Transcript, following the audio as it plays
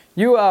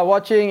You are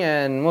watching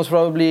and most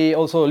probably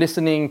also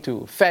listening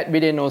to Fat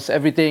Bidin Knows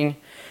Everything.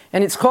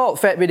 And it's called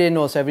Fat Bidin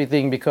Knows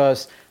Everything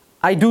because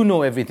I do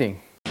know everything.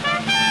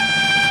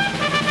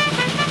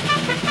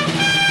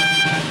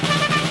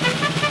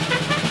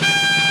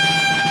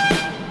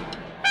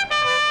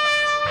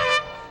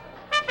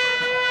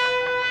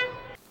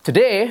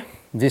 Today,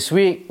 this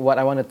week, what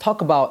I want to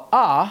talk about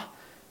are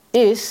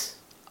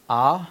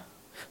the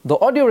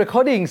audio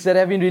recordings that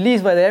have been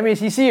released by the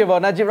MACC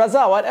about Najib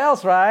Razak. What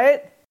else,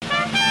 right?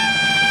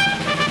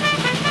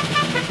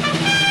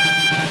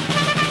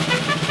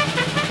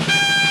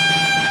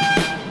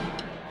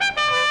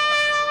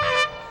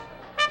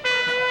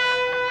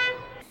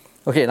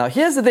 Okay, now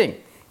here's the thing.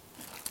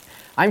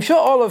 I'm sure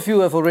all of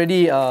you have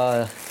already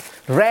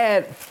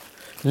read,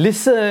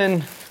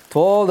 listened to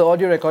all the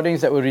audio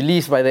recordings that were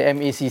released by the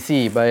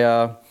MACC, by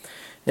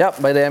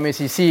the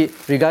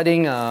MACC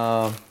regarding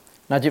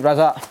Najib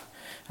Razak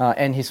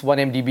and his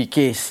 1MDB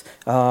case.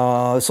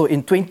 So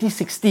in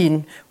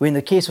 2016, when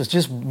the case was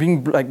just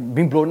being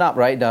blown up,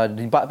 right? The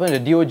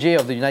Department, the DOJ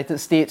of the United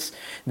States,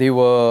 they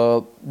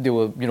were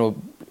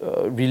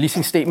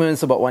releasing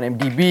statements about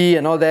 1MDB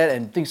and all that,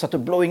 and things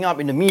started blowing up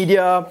in the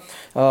media.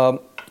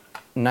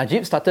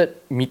 Najib started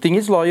meeting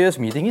his lawyers,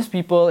 meeting his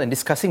people, and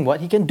discussing what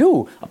he can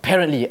do,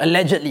 apparently,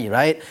 allegedly,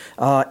 right?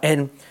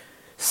 And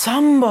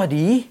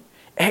somebody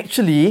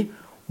actually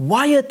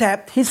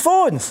wiretapped his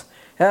phone,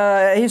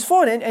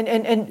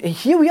 and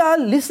here we are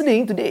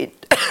listening today,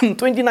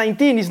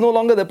 2019, he's no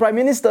longer the Prime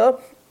Minister,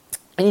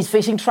 and he's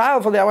facing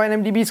trial for the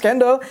 1MDB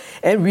scandal,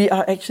 and we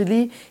are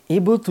actually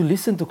able to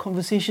listen to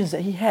conversations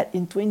that he had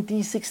in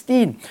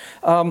 2016.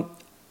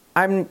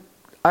 I'm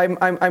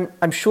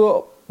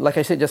sure, like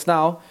I said just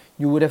now,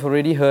 you would have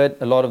already heard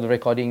a lot of the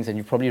recordings, and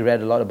you probably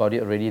read a lot about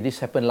it already. This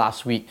happened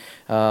last week,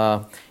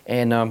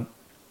 and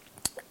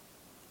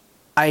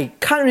I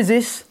can't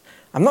resist.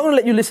 I'm not going to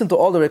let you listen to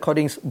all the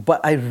recordings, but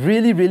I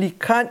really, really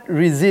can't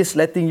resist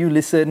letting you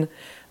listen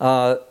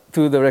to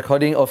the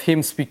recording of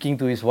him speaking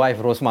to his wife,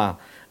 Rosmah.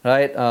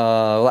 Right?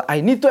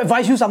 I need to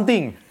advise you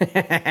something.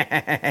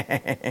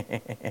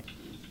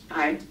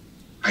 Hi.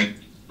 Hi.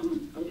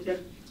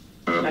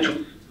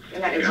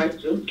 Can I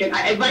advise you? Can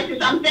I advise you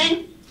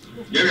something?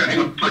 Yeah, hang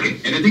on. Okay,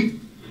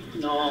 anything?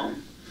 No.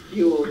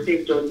 You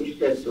still don't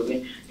listen to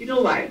me. You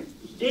know why?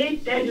 They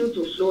tell you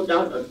to slow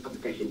down on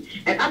Abu Qasim.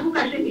 And Abu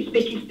Qasim is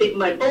making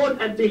statement,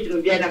 and this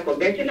Vienna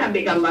Convention,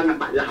 ambil gambar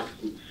nampak lah.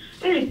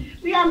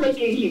 We are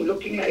making him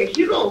looking like a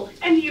hero,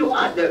 and you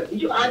are the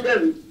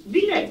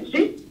villain,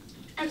 see?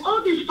 And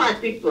all these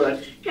five people,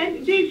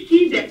 can they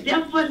see that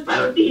their first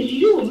priority is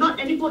you,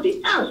 not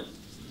anybody else?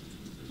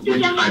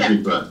 Which five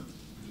people?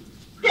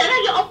 Dia lah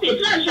your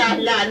office lah,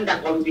 Shahlan, dah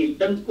convince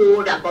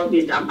Tengku, dah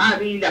convince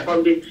Amari, dah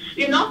convince,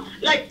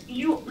 like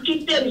you,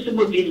 kita ni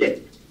semua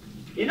villain,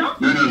 No.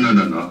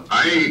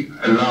 I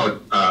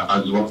allowed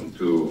Azwan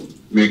to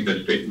make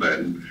the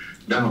statement.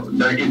 Dah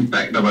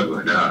impact dah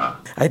bagus dah.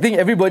 I think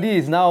everybody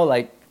is now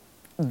like,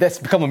 that's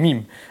become a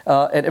meme.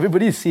 And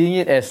everybody is seeing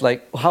it as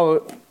like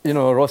how,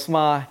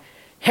 Rosmah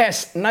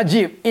has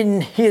Najib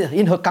in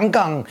her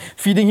kangkang,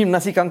 feeding him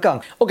nasi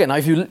kangkang. Okay, now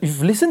if you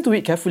listen to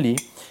it carefully,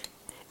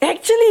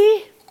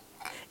 actually,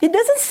 it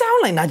doesn't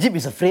sound like Najib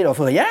is afraid of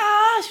her.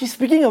 Yeah, she's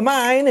speaking her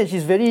mind and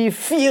she's very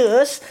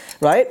fierce,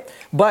 right?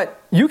 But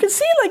you can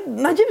see like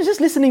Najib is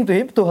just listening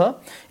to her,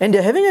 and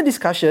they're having a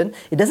discussion.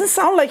 It doesn't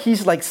sound like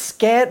he's like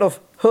scared of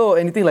her or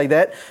anything like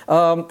that.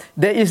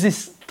 There is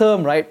this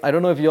term, right? I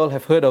don't know if you all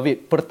have heard of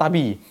it.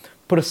 Pertabi,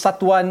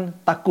 Persatuan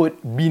Takut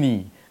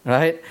Bini,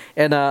 right?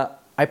 And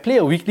I play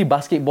a weekly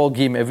basketball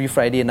game every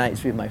Friday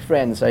nights with my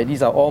friends, right?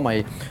 These are all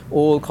my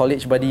old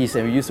college buddies,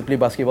 and we used to play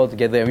basketball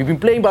together. And we've been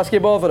playing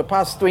basketball for the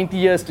past 20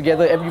 years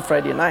together every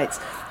Friday nights.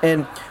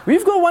 And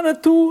we've got 1 or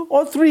 2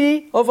 or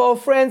 3 of our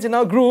friends in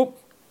our group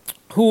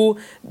who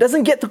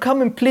doesn't get to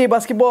come and play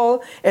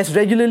basketball as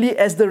regularly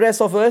as the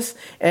rest of us.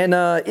 And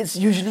it's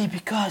usually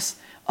because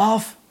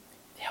of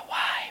their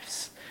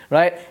wives,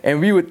 right? And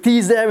we would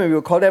tease them and we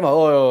would call them,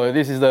 oh,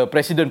 this is the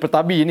President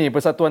Pertabi ni,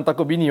 Persatuan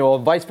Takut Bini, or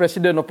Vice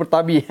President of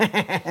Pertabi.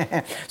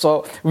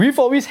 So we've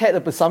always had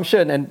a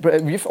presumption, and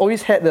we've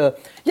always had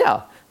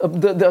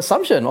the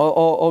assumption,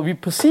 or we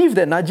perceive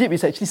that Najib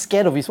is actually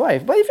scared of his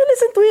wife. But if you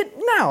listen to it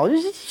now,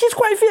 she's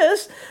quite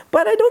fierce,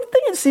 but I don't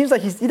think it seems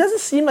like he doesn't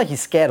seem like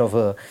he's scared of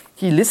her.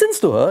 He listens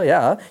to her,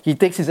 yeah. He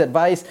takes his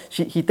advice,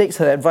 he takes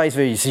her advice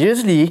very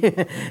seriously,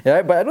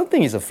 yeah, but I don't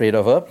think he's afraid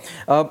of her.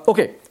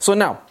 Okay, so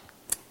now,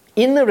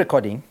 in the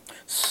recording,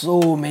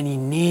 so many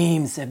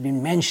names have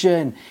been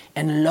mentioned,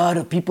 and a lot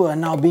of people are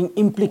now being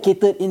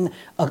implicated in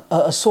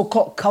a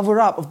so-called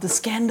cover-up of the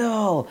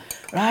scandal,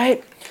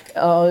 right?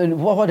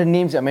 What are the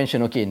names I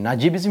mentioned? Okay,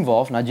 Najib is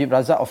involved. Najib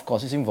Razak, of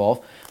course, is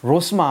involved.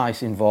 Rosmah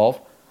is involved.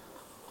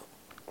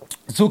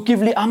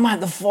 Zulkifli Ahmad,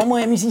 the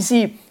former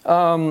MACC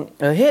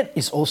head,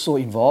 is also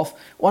involved.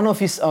 One of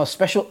his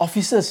special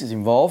officers is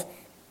involved.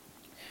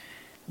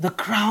 The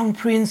Crown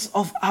Prince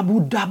of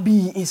Abu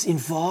Dhabi is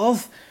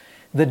involved.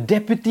 The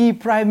Deputy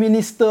Prime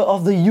Minister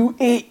of the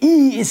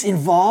UAE is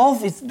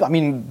involved.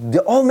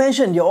 They're all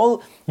mentioned.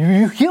 You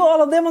hear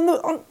all of them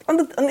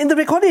in the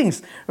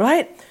recordings,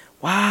 right?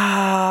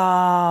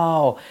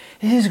 Wow,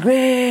 this is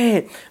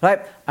great,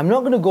 right? I'm not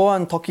going to go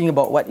on talking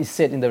about what is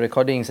said in the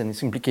recordings and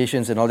its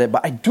implications and all that,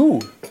 but I do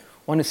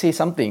want to say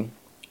something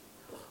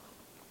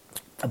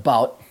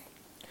about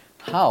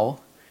how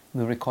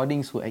the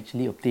recordings were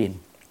actually obtained.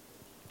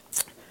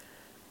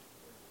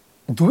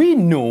 Do we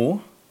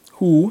know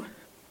who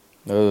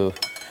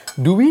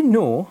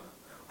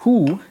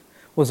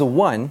was the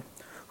one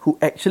who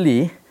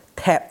actually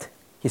tapped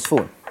his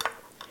phone?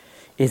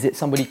 Is it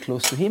somebody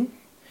close to him?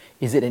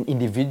 Is it an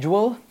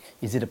individual?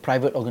 Is it a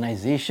private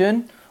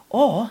organization?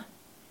 Or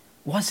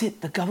was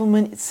it the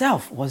government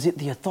itself? Was it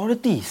the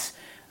authorities?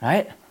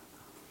 Right?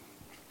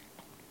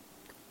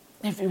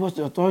 If it was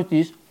the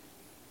authorities,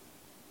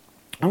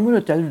 I'm going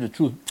to tell you the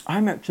truth.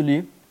 I'm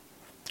actually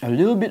a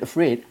little bit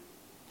afraid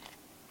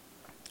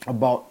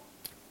about,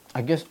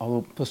 I guess,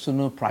 our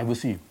personal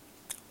privacy.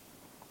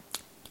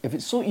 If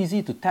it's so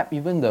easy to tap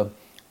even the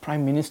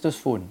Prime Minister's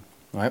phone,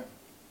 right?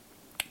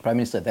 Prime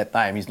Minister at that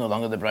time, he's no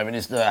longer the Prime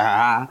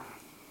Minister.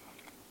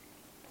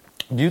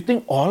 Do you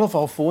think all of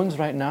our phones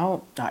right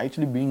now are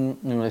actually being,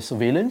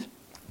 surveillance?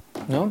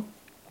 No?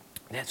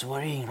 That's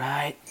worrying,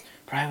 right?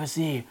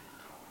 Privacy.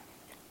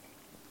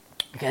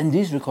 Can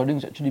these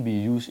recordings actually be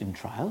used in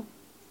trial?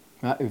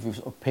 If it was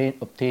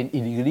obtained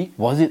illegally?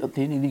 Was it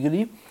obtained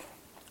illegally?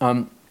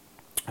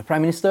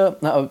 Minister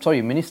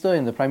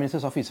in the Prime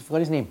Minister's office, I forgot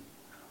his name.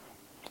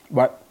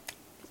 But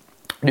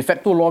de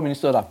facto law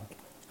minister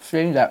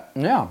saying that,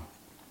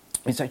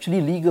 it's actually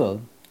legal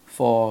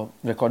for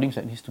recordings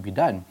that needs to be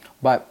done.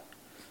 But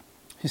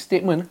his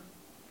statement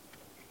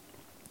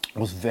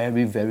was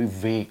very, very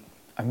vague.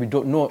 And we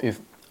don't know it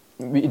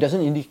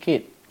doesn't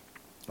indicate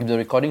if the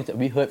recordings that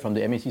we heard from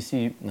the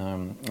MACC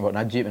about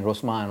Najib and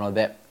Rosmah and all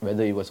that,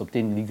 whether it was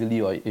obtained legally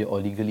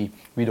or legally,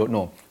 we don't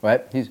know,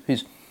 right?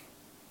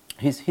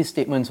 His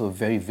statements were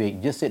very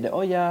vague. Just said that,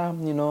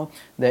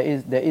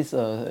 there is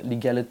a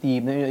legality.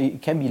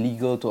 It can be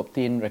legal to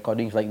obtain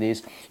recordings like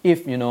this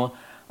if there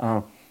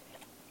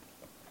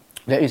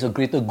is a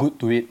greater good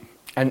to it,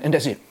 and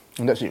that's it.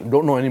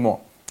 Don't know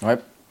anymore,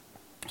 right?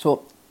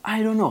 So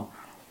I don't know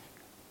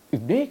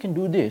if they can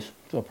do this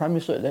to a prime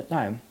minister at that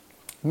time.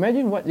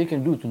 Imagine what they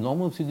can do to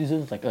normal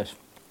citizens like us,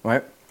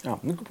 right?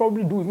 They could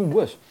probably do even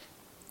worse,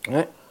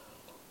 right?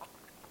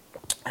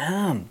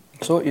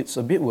 So it's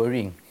a bit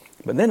worrying.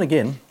 But then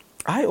again,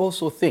 I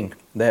also think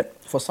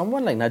that for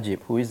someone like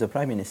Najib, who is the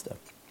Prime Minister,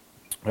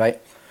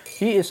 right?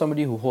 He is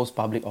somebody who holds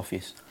public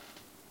office.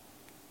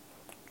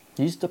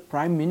 He's the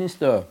Prime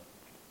Minister.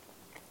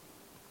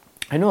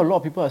 I know a lot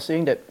of people are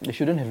saying that they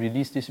shouldn't have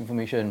released this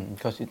information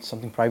because it's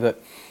something private.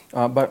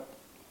 But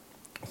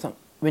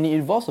when it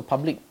involves a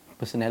public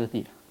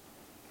personality,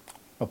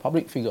 a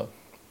public figure,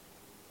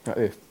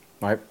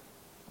 right?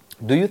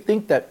 Do you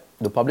think that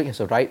the public has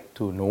a right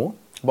to know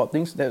about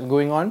things that are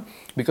going on?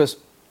 Because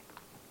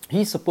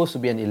he's supposed to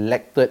be an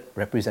elected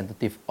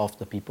representative of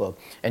the people.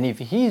 And if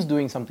he's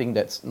doing something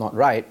that's not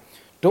right,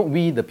 don't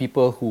we, the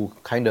people who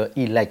kind of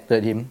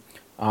elected him,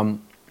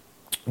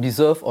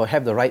 deserve or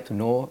have the right to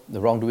know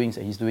the wrongdoings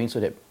that he's doing so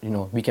that,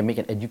 we can make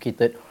an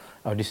educated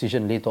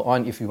decision later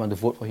on if we want to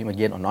vote for him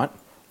again or not,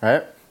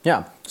 right?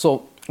 Yeah,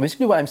 so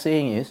basically what I'm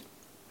saying is,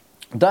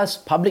 does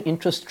public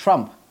interest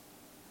trump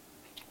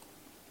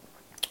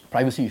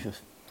privacy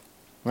issues,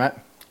 right?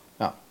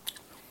 Now,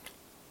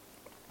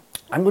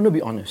 I'm going to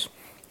be honest,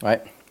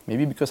 right?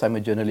 Maybe because I'm a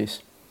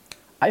journalist,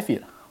 I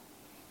feel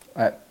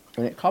that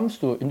when it comes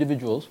to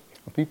individuals,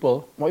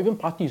 people, or even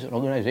parties and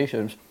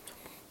organizations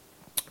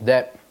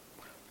that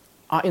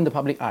are in the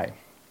public eye,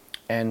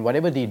 and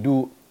whatever they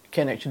do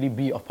can actually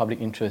be of public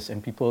interest,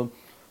 and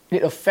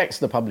it affects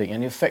the public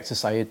and it affects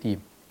society.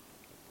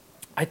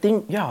 I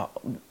think, we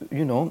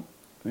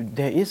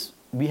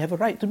have a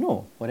right to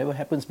know whatever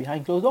happens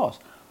behind closed doors,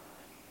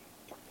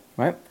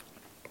 right?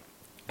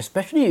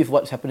 Especially if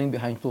what's happening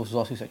behind closed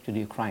doors is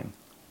actually a crime.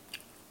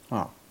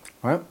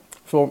 Right?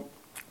 So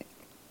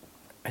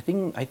I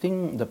think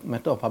the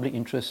matter of public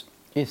interest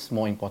is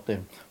more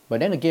important. But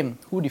then again,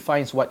 who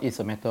defines what is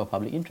a matter of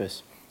public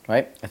interest?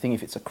 Right? I think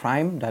if it's a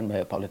crime done by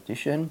a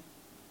politician,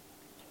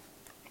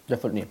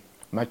 definitely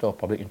a matter of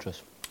public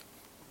interest.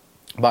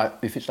 But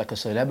if it's like a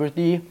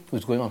celebrity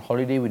who's going on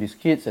holiday with his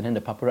kids and then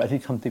the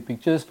paparazzi come take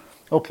pictures,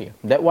 okay,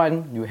 that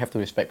one you have to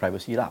respect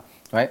privacy lah,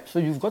 right? So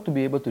you've got to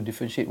be able to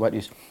differentiate what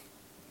is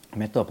a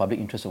matter of public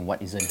interest and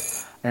what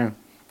isn't. And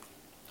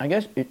I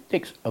guess it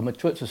takes a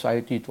matured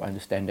society to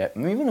understand that,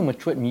 and even a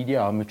matured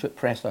media or a matured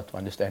press to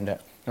understand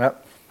that. Right?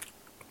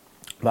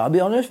 But I'll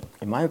be honest,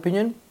 in my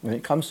opinion, when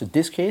it comes to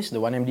this case, the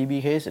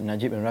 1MDB case, and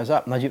Najib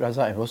Razak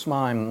and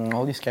Rosmah and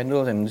all these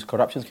scandals and this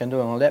corruption scandal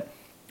and all that,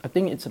 I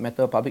think it's a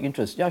matter of public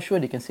interest. Yeah, sure,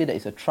 they can say that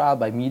it's a trial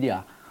by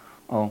media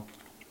or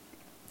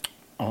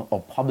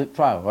public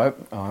trial, right?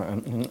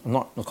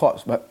 Not the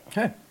courts, but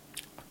hey,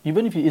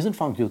 even if he isn't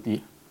found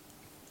guilty,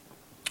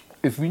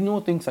 if we know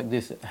things like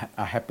this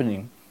are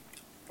happening,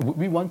 would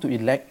we want to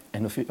elect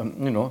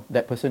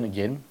that person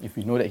again if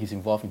we know that he's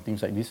involved in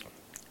things like this?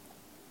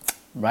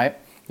 Right?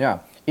 Yeah,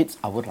 it's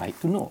our right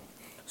to know.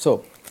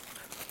 So,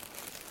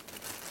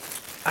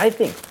 I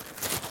think,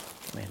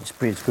 man, this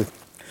spray is good.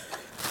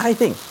 I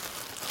think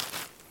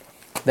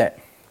that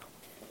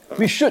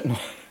we should know.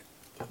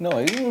 No,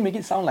 it will make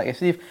it sound like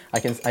as if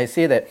I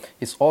say that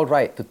it's all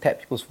right to tap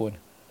people's phone.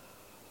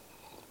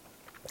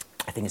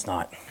 I think it's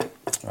not,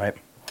 right?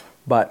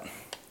 But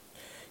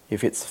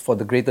if it's for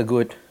the greater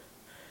good,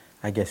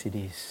 I guess it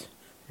is,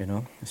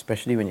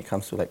 especially when it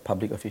comes to like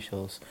public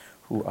officials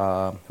who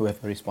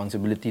have a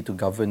responsibility to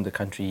govern the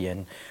country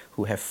and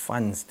who have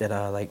funds that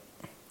are like,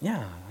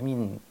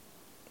 the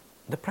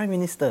Prime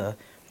Minister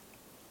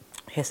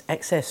has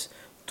access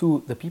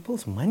to the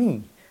people's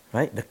money,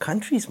 right? The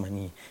country's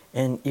money.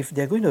 And if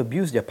they're going to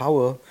abuse their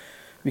power,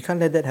 we can't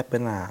let that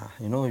happen lah.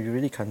 You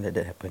really can't let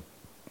that happen.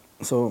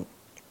 So,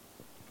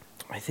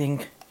 I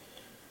think,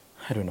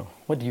 I don't know.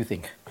 What do you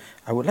think?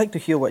 I would like to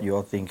hear what you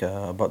all think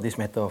about this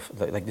matter of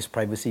like this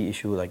privacy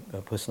issue, like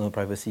personal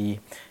privacy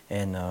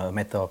and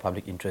matter of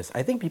public interest.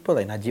 I think people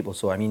like Najib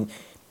also,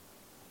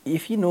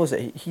 if he knows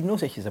that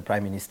he's a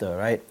prime minister,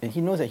 right, and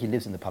he knows that he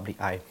lives in the public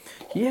eye,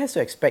 he has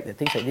to expect that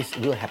things like this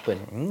will happen.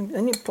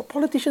 And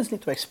politicians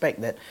need to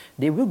expect that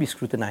they will be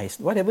scrutinized.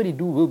 Whatever they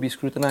do will be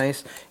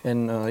scrutinized,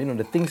 and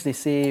the things they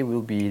say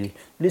will be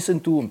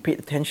listened to and paid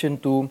attention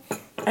to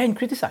and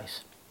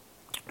criticized,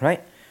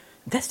 right?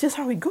 That's just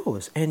how it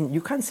goes. And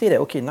you can't say that,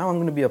 okay, now I'm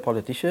going to be a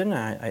politician,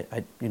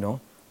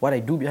 what I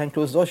do behind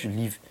closed doors,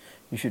 you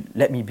should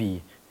let me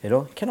be.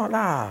 Cannot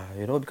lah,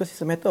 because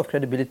it's a matter of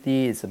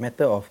credibility, it's a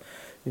matter of,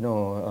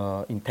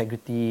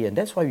 integrity, and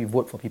that's why we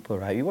vote for people,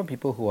 right? We want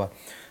people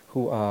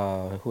who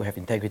have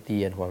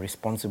integrity and who are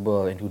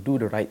responsible and who do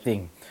the right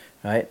thing,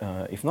 right?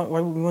 If not, why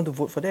would we want to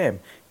vote for them?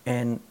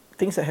 And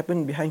things that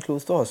happen behind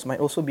closed doors might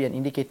also be an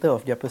indicator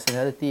of their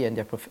personality and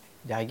their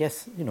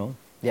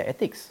their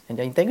ethics and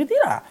their integrity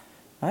lah,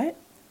 right?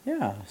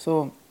 Yeah,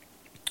 so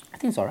I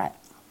think it's alright.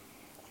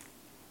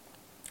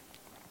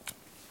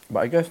 But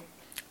I guess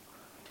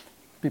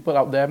people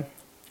out there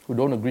who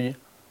don't agree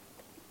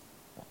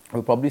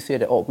will probably say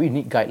that, we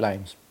need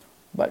guidelines.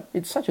 But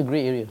it's such a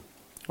grey area,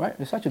 right?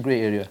 It's such a grey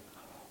area.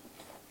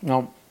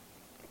 Now,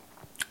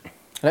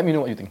 let me know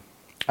what you think.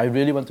 I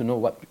really want to know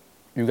what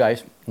you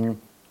guys...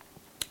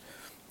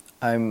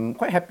 I'm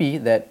quite happy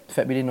that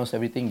Fat Billy Knows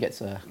Everything gets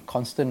a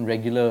constant,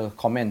 regular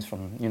comments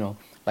from,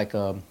 like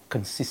a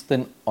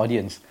consistent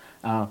audience.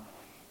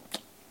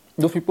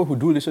 Those people who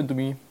do listen to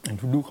me and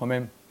who do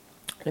comment,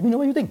 let me know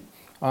what you think.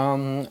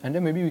 And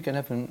then maybe we can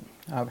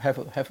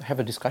have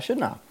a discussion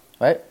now,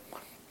 right,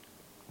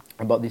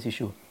 about this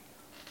issue.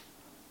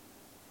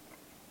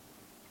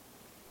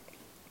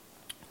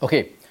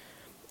 Okay,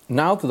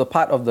 now to the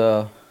part of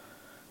the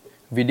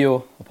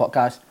video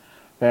podcast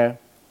where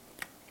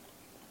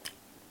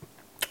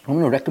I'm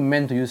going to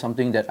recommend to you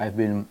something that I've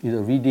been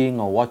either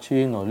reading or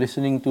watching or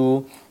listening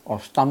to or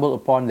stumbled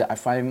upon that I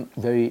find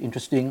very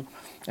interesting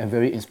and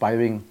very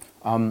inspiring.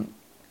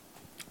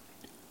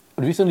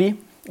 Recently,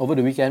 over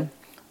the weekend,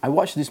 I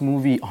watched this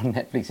movie on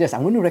Netflix. Yes,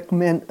 I'm going to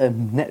recommend a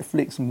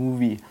Netflix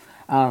movie.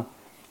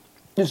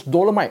 It's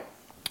Dolomite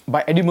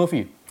by Eddie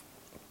Murphy.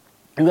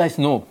 You guys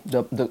know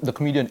the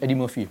comedian Eddie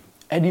Murphy.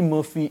 Eddie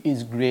Murphy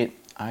is great.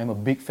 I'm a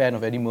big fan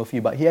of Eddie Murphy,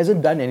 but he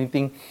hasn't done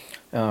anything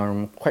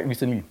quite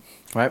recently,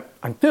 right?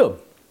 Until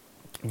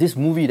this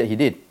movie that he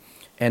did.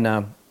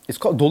 And it's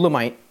called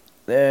Dolomite.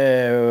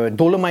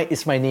 Dolomite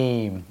is my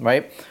name,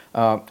 right?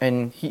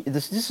 And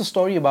this is a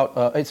story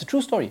about, it's a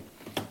true story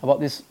about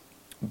this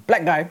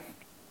black guy,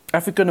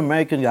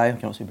 African-American guy, I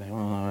cannot say black,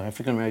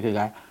 African-American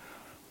guy,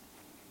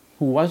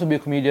 who wants to be a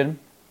comedian,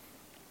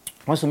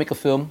 wants to make a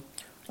film,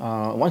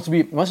 wants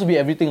to be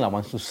everything lah,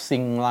 wants to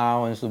sing lah,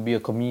 wants to be a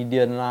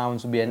comedian lah,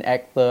 wants to be an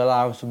actor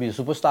lah, wants to be a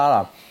superstar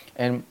lah.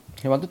 And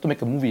he wanted to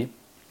make a movie,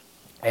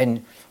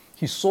 and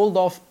he sold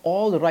off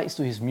all the rights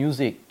to his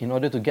music in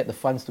order to get the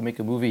funds to make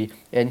a movie.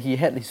 And he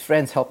had his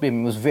friends help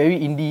him. It was very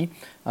indie,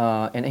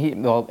 and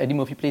Eddie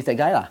Murphy plays that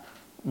guy lah,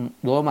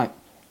 Dolomite.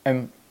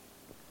 And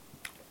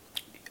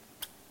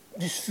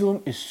this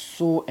film is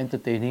so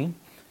entertaining.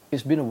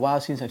 It's been a while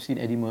since I've seen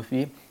Eddie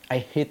Murphy. I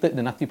hated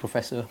The Nutty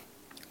Professor,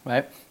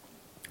 right?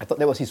 I thought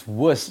that was his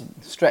worst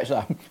stretch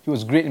lah. He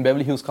was great in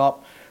Beverly Hills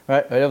Cop,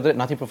 right? Right after that,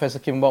 Nutty Professor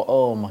came about.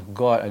 Oh my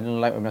god, I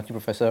didn't like Nutty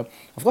Professor.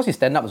 Of course, his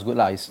stand-up was good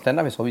lah. His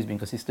stand-up has always been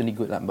consistently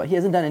good lah. But he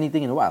hasn't done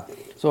anything in a while.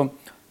 So,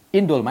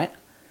 in Dolomite,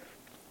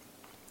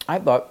 I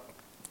thought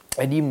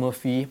Eddie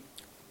Murphy,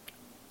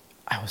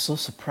 I was so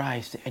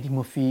surprised that Eddie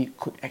Murphy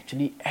could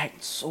actually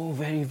act so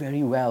very,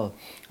 very well.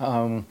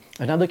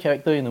 Another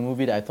character in the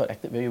movie that I thought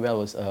acted very well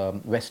was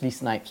Wesley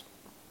Snipes.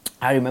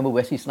 I remember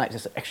Wesley Snipes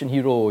as an action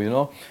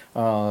hero,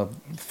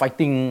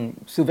 fighting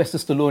Sylvester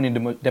Stallone in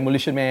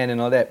Demolition Man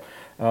and all that.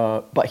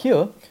 But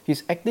here,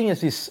 he's acting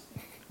as this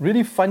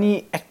really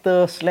funny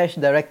actor /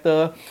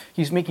 director.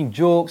 He's making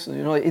jokes,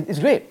 it's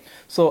great.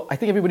 So I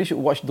think everybody should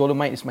watch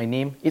Dolomite is My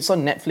Name. It's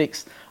on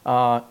Netflix.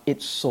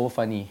 It's so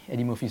funny.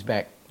 Eddie Murphy's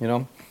back. you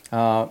know.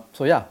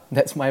 So yeah,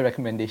 that's my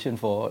recommendation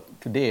for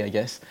today, I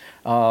guess.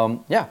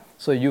 Yeah,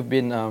 so you've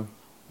been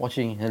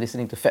watching and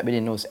listening to Fat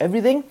Bidin Knows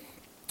Everything.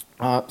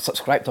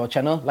 Subscribe to our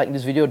channel, like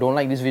this video, don't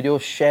like this video,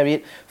 share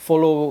it,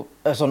 follow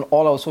us on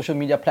all our social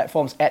media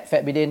platforms at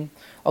FatBidin,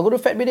 or go to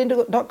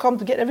fatbidin.com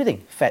to get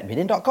everything.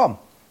 Fatbidin.com.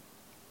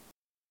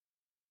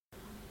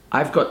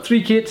 I've got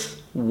 3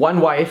 kids,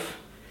 1 wife,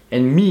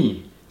 and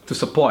me to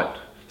support.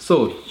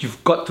 So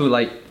you've got to,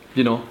 like,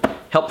 you know,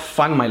 help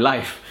fund my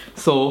life.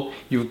 So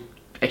you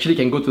actually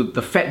can go to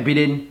the Fat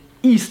Bidin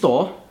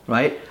e-store,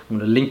 right? I'm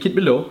gonna link it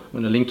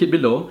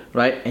below,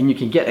 right? And you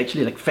can get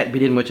actually like Fat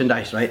Bidin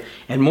merchandise, right?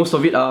 And most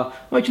of it are,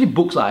 well, actually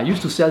books lah. I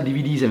used to sell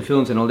DVDs and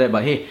films and all that,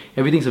 but hey,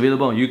 everything's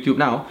available on YouTube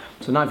now.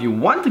 So now if you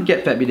want to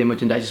get Fat Bidin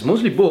merchandise, it's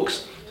mostly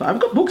books. So I've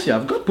got books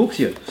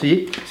here,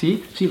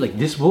 See, like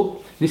this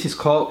book. This is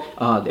called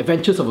The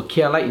Adventures of a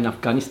Khailite in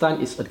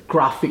Afghanistan. It's a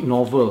graphic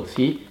novel,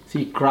 see,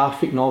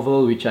 graphic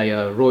novel which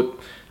I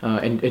wrote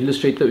and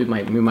illustrated with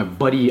my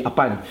buddy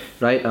Apan,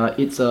 right?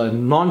 It's a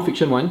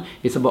non-fiction one.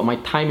 It's about my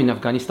time in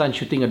Afghanistan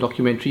shooting a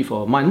documentary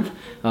for a month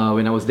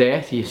when I was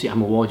there. See,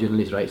 I'm a war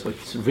journalist, right? So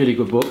it's a really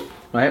good book,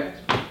 right?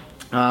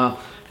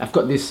 I've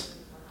got this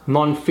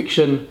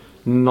non-fiction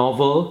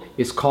novel.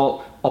 It's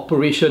called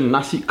Operation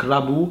Nasi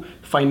Kerabu,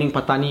 Finding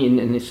Patani in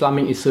an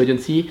Islamic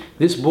Insurgency.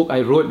 This book I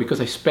wrote because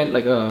I spent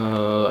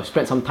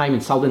some time in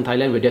southern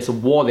Thailand where there's a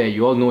war there.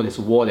 You all know there's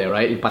a war there,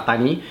 right? In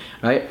Patani,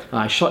 right?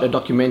 I shot a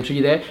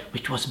documentary there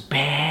which was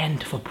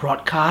banned for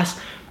broadcast,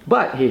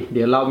 but hey,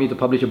 they allowed me to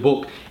publish a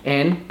book.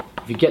 And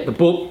if you get the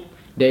book,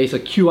 there is a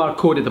QR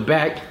code at the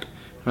back,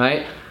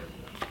 right?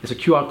 There's a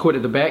QR code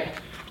at the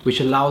back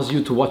which allows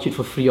you to watch it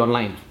for free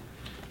online.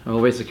 Oh,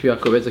 where's the QR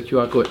code? Where's the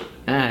QR code?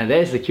 Ah,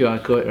 there's the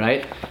QR code,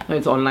 right?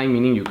 It's online,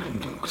 meaning you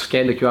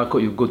scan the QR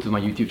code, you go to my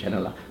YouTube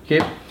channel.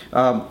 Okay,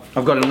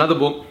 I've got another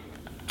book.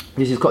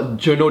 This is called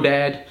Journo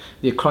Dad,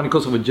 The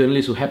Chronicles of a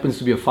Journalist Who Happens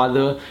to Be a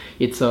Father.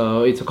 It's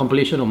a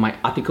compilation of my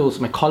articles,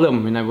 my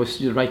column when I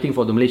was writing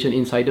for the Malaysian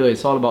Insider.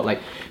 It's all about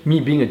like me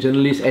being a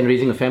journalist and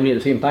raising a family at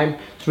the same time.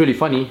 It's really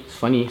funny.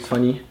 It's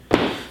funny.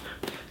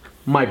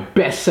 My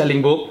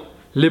best-selling book,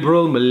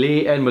 Liberal,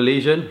 Malay and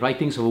Malaysian,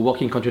 Writings of a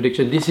Walking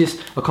Contradiction. This is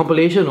a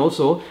compilation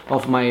also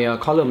of my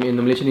column in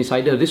the Malaysian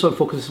Insider. This one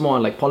focuses more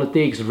on like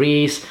politics,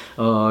 race,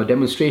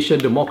 demonstration,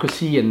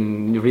 democracy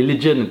and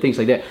religion and things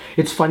like that.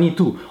 It's funny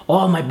too.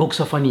 All my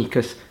books are funny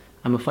because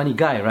I'm a funny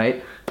guy,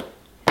 right?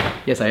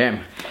 Yes, I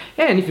am.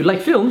 And if you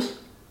like films,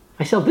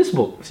 I sell this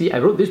book. See, I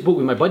wrote this book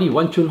with my buddy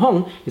Wan Chun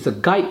Hong. It's a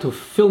guide to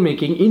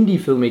filmmaking, indie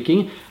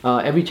filmmaking.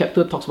 Every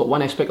chapter talks about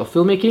one aspect of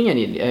filmmaking,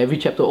 and every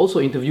chapter also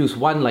interviews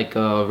one like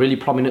a really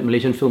prominent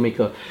Malaysian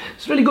filmmaker.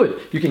 It's really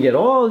good. You can get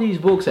all these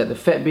books at the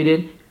Fat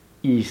Bidin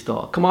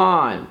e-store. Come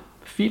on,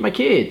 feed my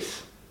kids.